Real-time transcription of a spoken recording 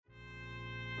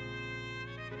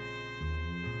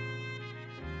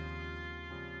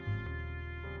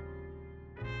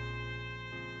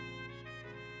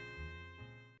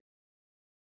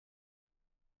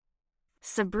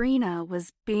Sabrina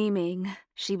was beaming.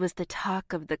 She was the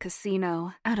talk of the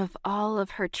casino. Out of all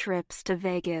of her trips to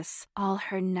Vegas, all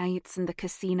her nights in the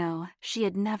casino, she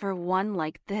had never won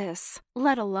like this,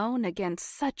 let alone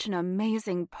against such an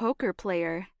amazing poker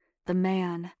player. The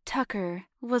man, Tucker,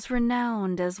 was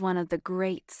renowned as one of the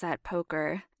greats at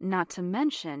poker, not to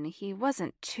mention he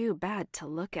wasn't too bad to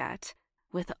look at.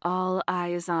 With all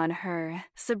eyes on her,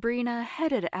 Sabrina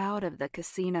headed out of the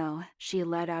casino. She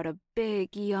let out a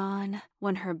big yawn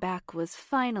when her back was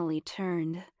finally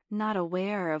turned, not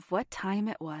aware of what time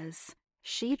it was.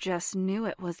 She just knew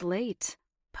it was late.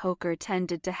 Poker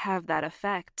tended to have that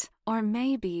effect, or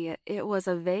maybe it was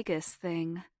a Vegas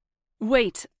thing.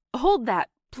 "Wait, hold that,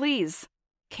 please,"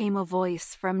 came a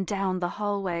voice from down the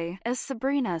hallway as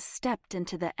Sabrina stepped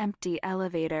into the empty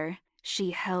elevator.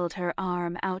 She held her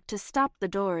arm out to stop the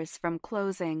doors from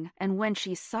closing, and when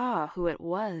she saw who it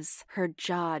was, her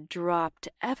jaw dropped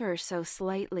ever so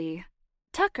slightly.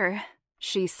 "Tucker,"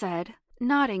 she said,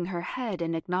 nodding her head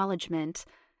in acknowledgement.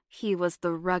 He was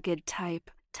the rugged type,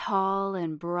 tall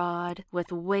and broad,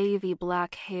 with wavy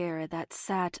black hair that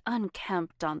sat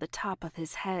unkempt on the top of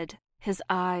his head. His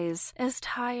eyes, as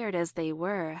tired as they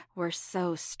were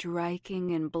so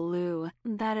striking and blue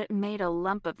that it made a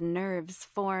lump of nerves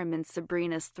form in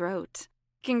Sabrina's throat.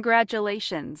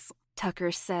 "Congratulations,"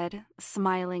 Tucker said,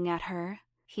 smiling at her.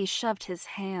 He shoved his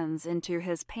hands into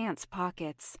his pants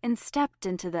pockets and stepped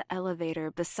into the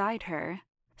elevator beside her.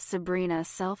 Sabrina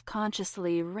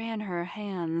self-consciously ran her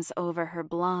hands over her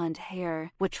blonde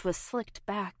hair, which was slicked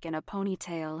back in a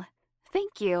ponytail.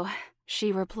 "Thank you,"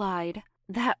 she replied.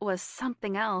 "That was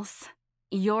something else."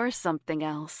 "You're something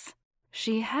else."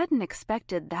 She hadn't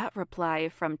expected that reply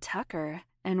from Tucker,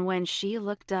 and when she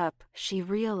looked up, she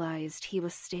realized he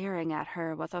was staring at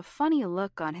her with a funny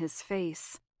look on his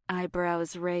face,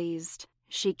 eyebrows raised.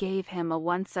 She gave him a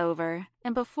once-over,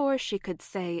 and before she could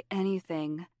say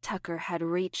anything, Tucker had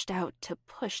reached out to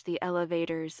push the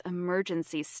elevator's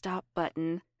emergency stop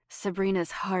button.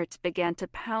 Sabrina's heart began to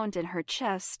pound in her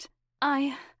chest.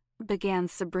 Began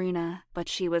Sabrina, but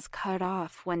she was cut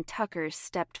off when Tucker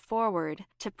stepped forward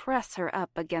to press her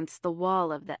up against the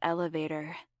wall of the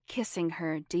elevator, kissing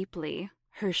her deeply.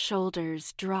 Her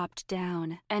shoulders dropped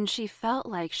down, and she felt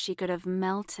like she could have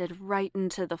melted right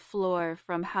into the floor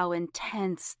from how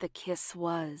intense the kiss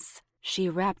was. She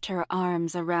wrapped her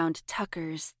arms around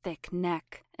Tucker's thick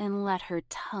neck and let her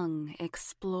tongue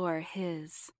explore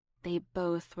his. They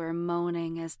both were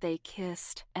moaning as they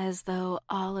kissed, as though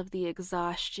all of the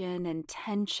exhaustion and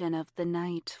tension of the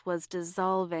night was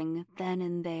dissolving then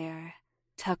and there.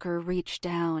 Tucker reached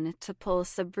down to pull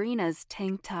Sabrina's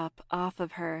tank top off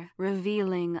of her,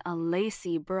 revealing a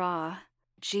lacy bra.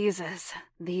 "Jesus,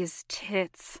 these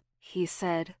tits," he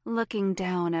said, looking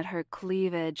down at her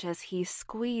cleavage as he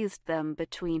squeezed them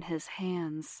between his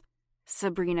hands.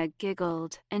 Sabrina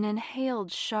giggled and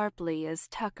inhaled sharply as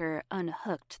Tucker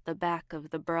unhooked the back of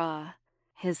the bra.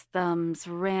 His thumbs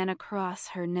ran across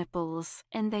her nipples,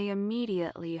 and they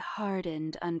immediately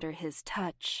hardened under his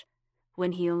touch.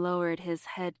 When he lowered his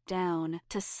head down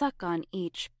to suck on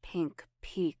each pink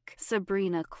peak,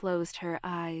 Sabrina closed her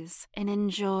eyes and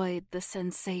enjoyed the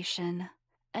sensation.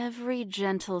 Every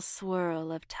gentle swirl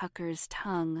of Tucker's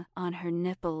tongue on her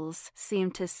nipples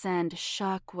seemed to send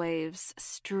shockwaves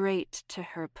straight to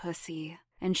her pussy,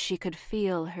 and she could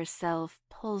feel herself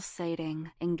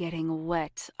pulsating and getting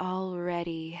wet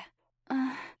already.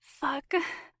 Fuck,"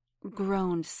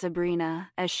 groaned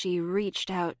Sabrina as she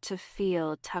reached out to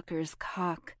feel Tucker's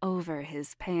cock over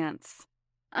his pants.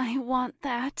 "I want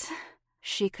that."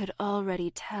 She could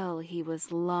already tell he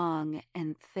was long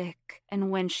and thick, and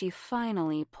when she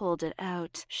finally pulled it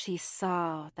out, she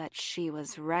saw that she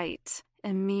was right.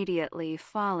 Immediately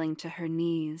falling to her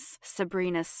knees,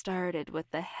 Sabrina started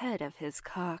with the head of his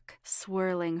cock,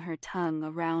 swirling her tongue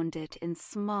around it in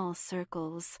small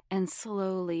circles and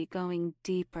slowly going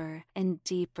deeper and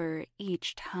deeper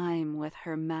each time with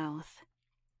her mouth.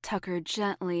 Tucker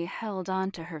gently held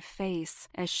onto her face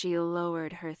as she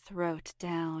lowered her throat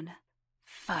down.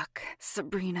 "Fuck,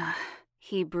 Sabrina,"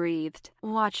 he breathed,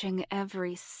 watching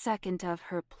every second of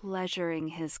her pleasuring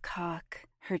his cock.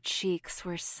 Her cheeks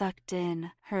were sucked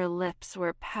in, her lips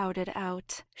were pouted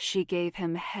out. She gave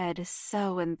him head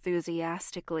so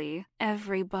enthusiastically,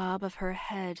 every bob of her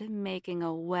head making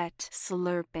a wet,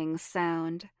 slurping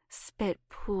sound. Spit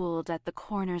pooled at the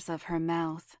corners of her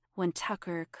mouth. When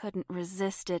Tucker couldn't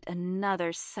resist it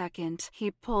another second,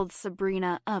 he pulled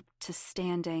Sabrina up to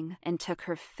standing and took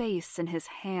her face in his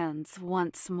hands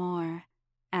once more.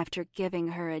 After giving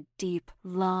her a deep,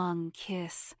 long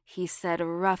kiss, he said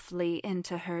roughly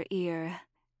into her ear,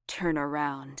 "Turn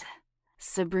around."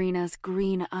 Sabrina's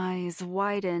green eyes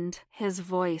widened. His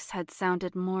voice had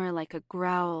sounded more like a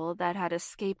growl that had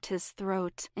escaped his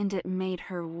throat, and it made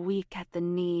her weak at the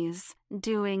knees.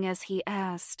 Doing as he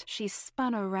asked, she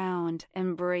spun around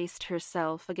and braced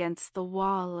herself against the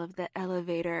wall of the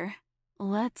elevator.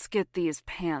 "Let's get these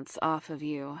pants off of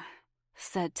you,"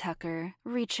 said Tucker,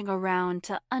 reaching around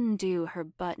to undo her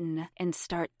button and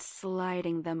start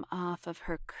sliding them off of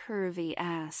her curvy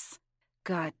ass.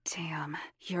 "God damn,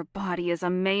 your body is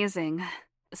amazing."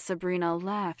 Sabrina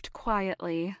laughed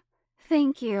quietly.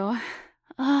 "Thank you.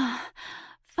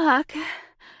 Fuck."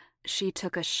 She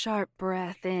took a sharp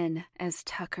breath in as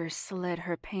Tucker slid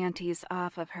her panties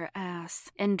off of her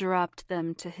ass and dropped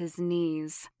them to his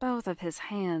knees. Both of his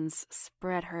hands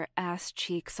spread her ass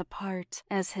cheeks apart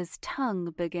as his tongue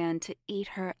began to eat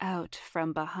her out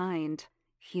from behind.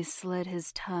 He slid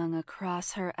his tongue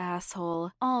across her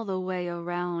asshole all the way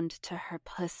around to her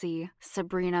pussy.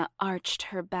 Sabrina arched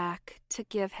her back to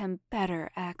give him better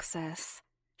access.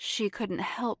 She couldn't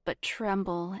help but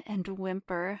tremble and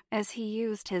whimper as he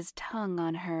used his tongue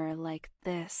on her like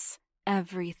this.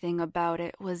 Everything about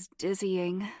it was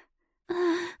dizzying.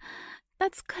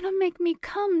 That's gonna make me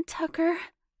come, Tucker,"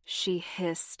 she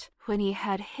hissed when he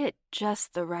had hit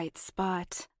just the right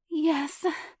spot. Yes.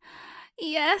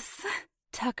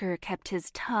 Tucker kept his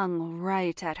tongue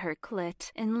right at her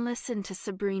clit and listened to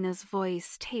Sabrina's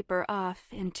voice taper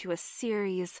off into a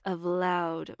series of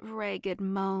loud, ragged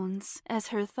moans as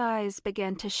her thighs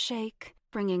began to shake,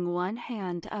 bringing one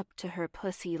hand up to her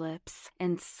pussy lips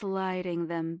and sliding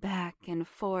them back and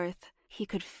forth. He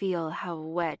could feel how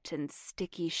wet and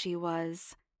sticky she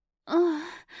was. "Oh,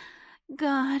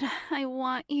 God, I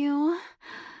want you,"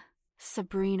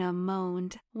 Sabrina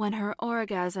moaned when her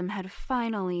orgasm had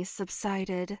finally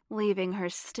subsided, leaving her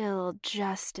still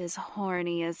just as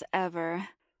horny as ever.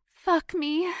 "Fuck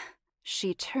me."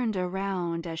 She turned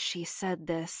around as she said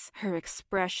this, her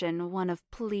expression one of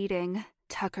pleading.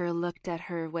 Tucker looked at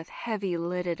her with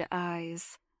heavy-lidded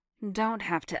eyes. "Don't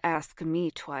have to ask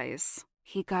me twice."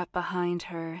 He got behind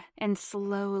her and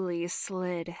slowly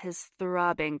slid his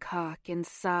throbbing cock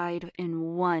inside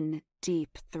in one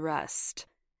deep thrust.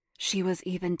 She was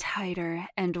even tighter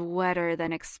and wetter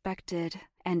than expected,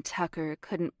 and Tucker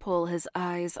couldn't pull his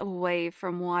eyes away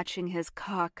from watching his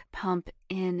cock pump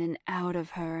in and out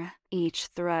of her. Each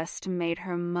thrust made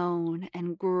her moan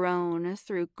and groan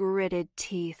through gritted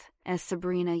teeth as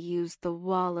Sabrina used the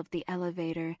wall of the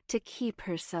elevator to keep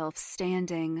herself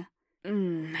standing.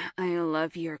 I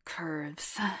love your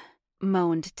curves,"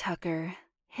 moaned Tucker,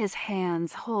 his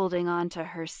hands holding onto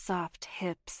her soft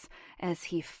hips as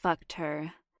he fucked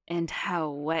her. "And how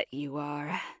wet you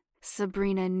are."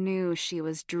 Sabrina knew she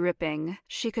was dripping.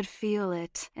 She could feel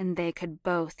it, and they could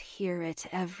both hear it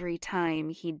every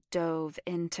time he dove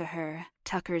into her.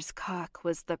 Tucker's cock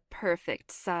was the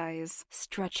perfect size,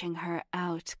 stretching her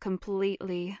out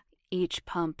completely. Each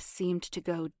pump seemed to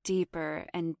go deeper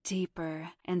and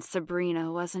deeper, and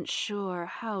Sabrina wasn't sure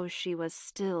how she was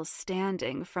still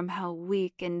standing from how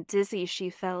weak and dizzy she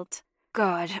felt.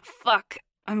 "God, fuck,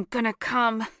 I'm gonna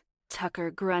come,"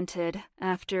 Tucker grunted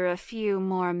after a few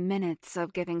more minutes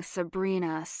of giving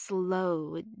Sabrina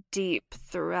slow, deep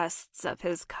thrusts of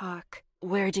his cock.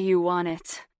 "Where do you want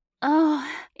it?" "Oh,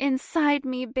 inside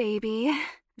me, baby,"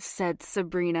 said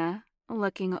Sabrina,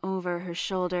 looking over her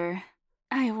shoulder.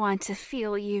 "I want to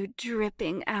feel you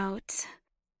dripping out."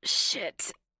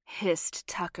 "Shit," hissed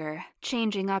Tucker,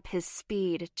 changing up his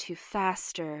speed to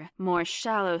faster, more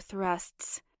shallow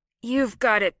thrusts. "You've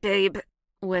got it, babe."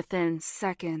 Within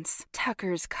seconds,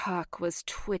 Tucker's cock was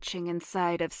twitching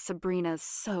inside of Sabrina's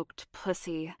soaked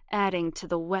pussy, adding to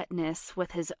the wetness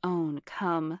with his own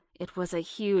cum. It was a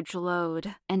huge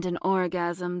load, and an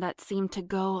orgasm that seemed to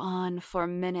go on for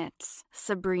minutes.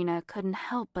 Sabrina couldn't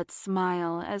help but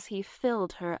smile as he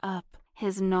filled her up.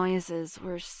 His noises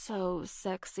were so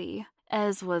sexy,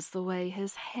 as was the way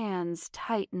his hands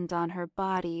tightened on her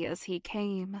body as he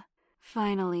came.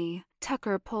 Finally,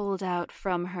 Tucker pulled out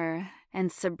from her,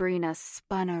 and Sabrina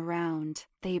spun around.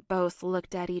 They both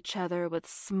looked at each other with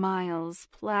smiles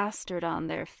plastered on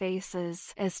their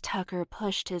faces as Tucker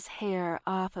pushed his hair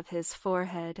off of his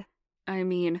forehead.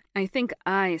 I think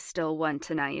I still won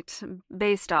tonight,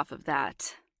 based off of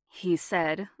that," he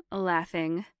said,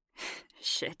 laughing.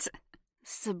 "Shit."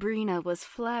 Sabrina was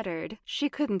flattered. She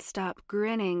couldn't stop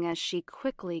grinning as she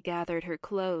quickly gathered her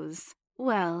clothes.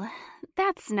 "Well,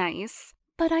 that's nice,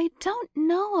 but I don't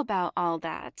know about all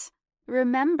that.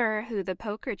 Remember who the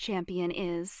poker champion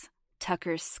is."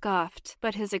 Tucker scoffed,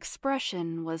 but his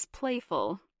expression was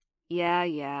playful.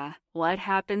 Yeah. What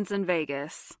happens in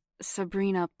Vegas?"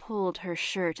 Sabrina pulled her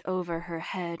shirt over her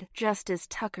head just as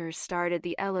Tucker started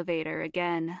the elevator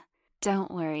again.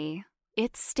 Don't worry,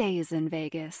 it stays in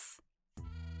Vegas.